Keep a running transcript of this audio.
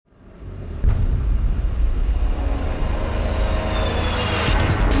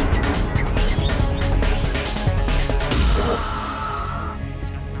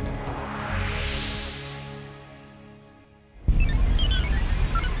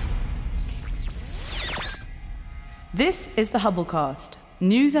This is the Hubblecast,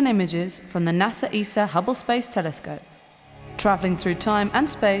 news and images from the NASA ESA Hubble Space Telescope. Travelling through time and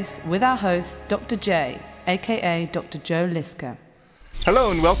space with our host, Dr. J, aka Dr. Joe Liska.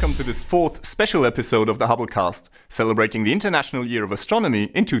 Hello and welcome to this fourth special episode of the Hubblecast, celebrating the International Year of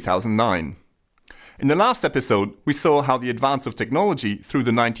Astronomy in 2009. In the last episode, we saw how the advance of technology through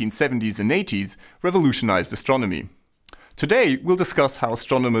the 1970s and 80s revolutionized astronomy. Today, we'll discuss how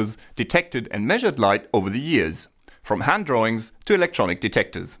astronomers detected and measured light over the years, from hand drawings to electronic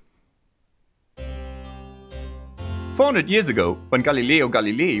detectors. 400 years ago, when Galileo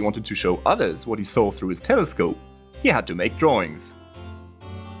Galilei wanted to show others what he saw through his telescope, he had to make drawings.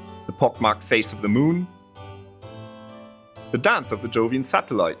 The pockmarked face of the moon, the dance of the Jovian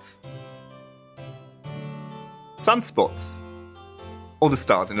satellites, sunspots, or the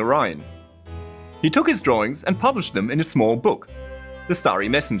stars in Orion. He took his drawings and published them in a small book, The Starry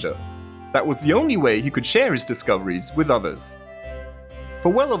Messenger. That was the only way he could share his discoveries with others. For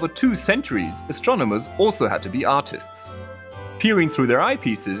well over 2 centuries, astronomers also had to be artists. Peering through their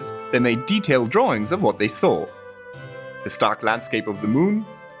eyepieces, they made detailed drawings of what they saw. The stark landscape of the moon,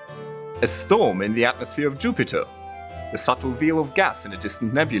 a storm in the atmosphere of Jupiter, the subtle veil of gas in a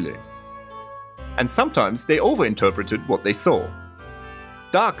distant nebulae. And sometimes they overinterpreted what they saw.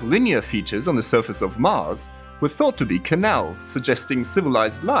 Dark linear features on the surface of Mars were thought to be canals suggesting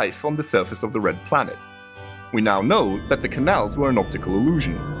civilized life on the surface of the red planet. We now know that the canals were an optical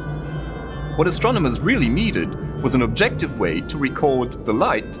illusion. What astronomers really needed was an objective way to record the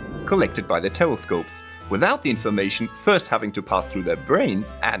light collected by their telescopes, without the information first having to pass through their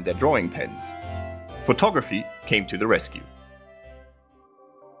brains and their drawing pens. Photography came to the rescue.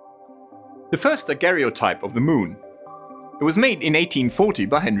 The first daguerreotype of the moon. It was made in 1840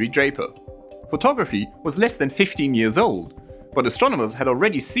 by Henry Draper. Photography was less than 15 years old, but astronomers had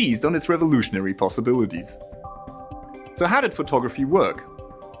already seized on its revolutionary possibilities. So how did photography work?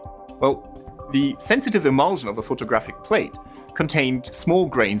 Well, the sensitive emulsion of a photographic plate contained small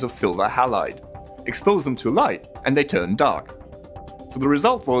grains of silver halide. Expose them to light and they turned dark. So the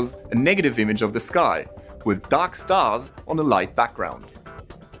result was a negative image of the sky, with dark stars on a light background.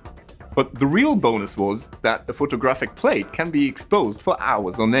 But the real bonus was that a photographic plate can be exposed for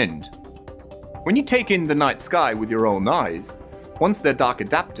hours on end. When you take in the night sky with your own eyes, once they're dark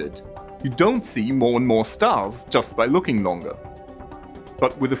adapted, you don't see more and more stars just by looking longer.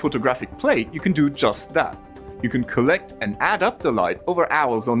 But with a photographic plate, you can do just that. You can collect and add up the light over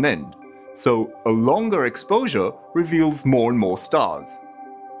hours on end. So a longer exposure reveals more and more stars.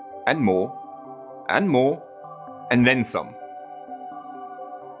 And more, and more, and then some.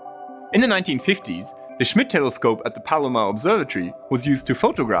 In the 1950s, the Schmidt telescope at the Palomar Observatory was used to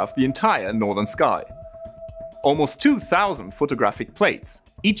photograph the entire northern sky. Almost 2,000 photographic plates,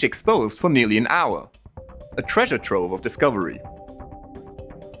 each exposed for nearly an hour. A treasure trove of discovery.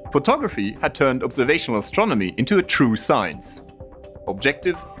 Photography had turned observational astronomy into a true science.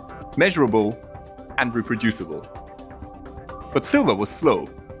 Objective, measurable, and reproducible. But silver was slow.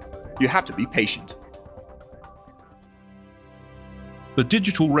 You had to be patient. The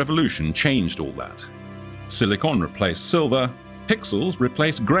digital revolution changed all that. Silicon replaced silver, pixels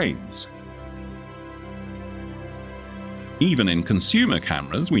replaced grains. Even in consumer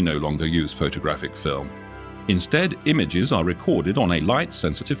cameras, we no longer use photographic film. Instead, images are recorded on a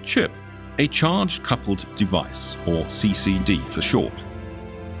light-sensitive chip, a charge-coupled device, or CCD for short.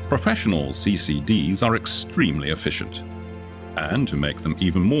 Professional CCDs are extremely efficient. And to make them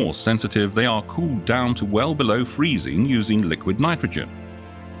even more sensitive, they are cooled down to well below freezing using liquid nitrogen.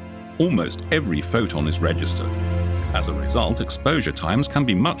 Almost every photon is registered. As a result, exposure times can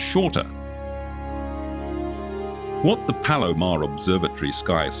be much shorter. What the Palomar Observatory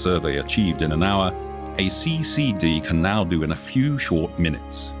Sky Survey achieved in an hour, a CCD can now do in a few short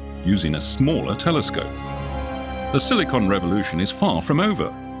minutes, using a smaller telescope. The silicon revolution is far from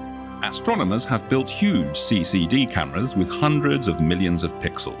over. Astronomers have built huge CCD cameras with hundreds of millions of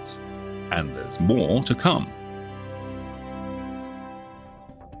pixels. And there's more to come.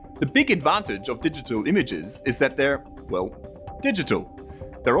 The big advantage of digital images is that they're, well, digital.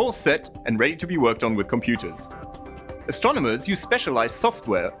 They're all set and ready to be worked on with computers. Astronomers use specialized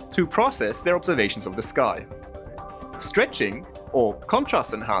software to process their observations of the sky. Stretching, or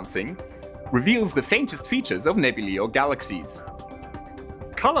contrast enhancing, reveals the faintest features of nebulae or galaxies.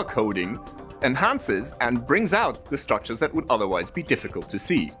 Color coding enhances and brings out the structures that would otherwise be difficult to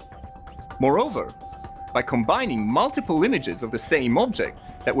see. Moreover, by combining multiple images of the same object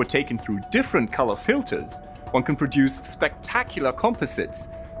that were taken through different color filters, one can produce spectacular composites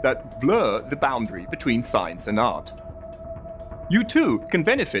that blur the boundary between science and art. You too can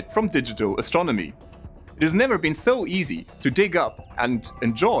benefit from digital astronomy. It has never been so easy to dig up and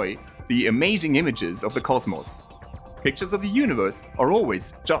enjoy the amazing images of the cosmos. Pictures of the universe are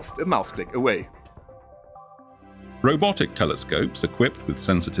always just a mouse click away. Robotic telescopes equipped with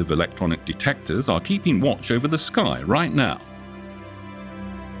sensitive electronic detectors are keeping watch over the sky right now.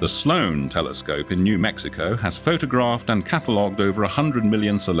 The Sloan telescope in New Mexico has photographed and catalogued over 100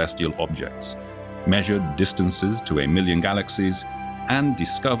 million celestial objects, measured distances to 1 million galaxies, and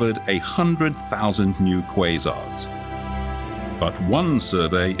discovered 100,000 new quasars. But one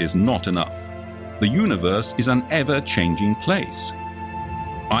survey is not enough. The universe is an ever-changing place.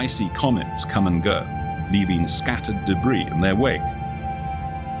 Icy comets come and go, leaving scattered debris in their wake.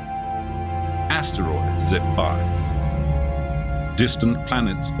 Asteroids zip by. Distant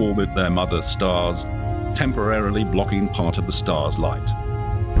planets orbit their mother stars, temporarily blocking part of the star's light.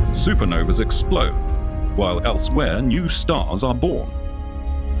 Supernovas explode, while elsewhere new stars are born.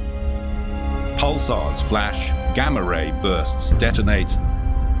 Pulsars flash, gamma-ray bursts detonate,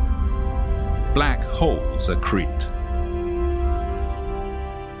 black holes accrete.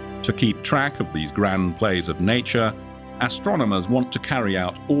 To keep track of these grand plays of nature, astronomers want to carry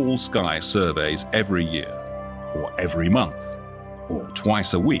out all-sky surveys every year, or every month, or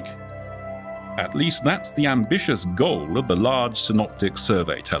twice a week. At least that's the ambitious goal of the Large Synoptic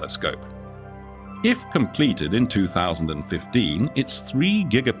Survey Telescope. If completed in 2015, its 3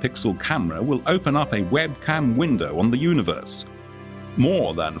 gigapixel camera will open up a webcam window on the universe.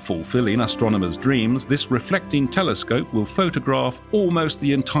 More than fulfilling astronomers' dreams, this reflecting telescope will photograph almost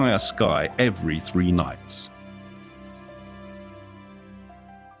the entire sky every 3 nights.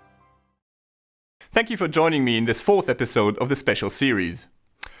 Thank you for joining me in this 4th episode of the special series.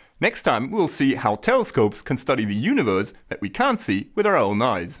 Next time we'll see how telescopes can study the universe that we can't see with our own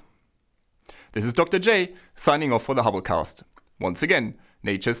eyes. This is Dr. J, signing off for the Hubblecast. Once again,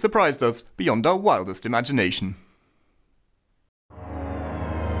 nature's surprised us beyond our wildest imagination.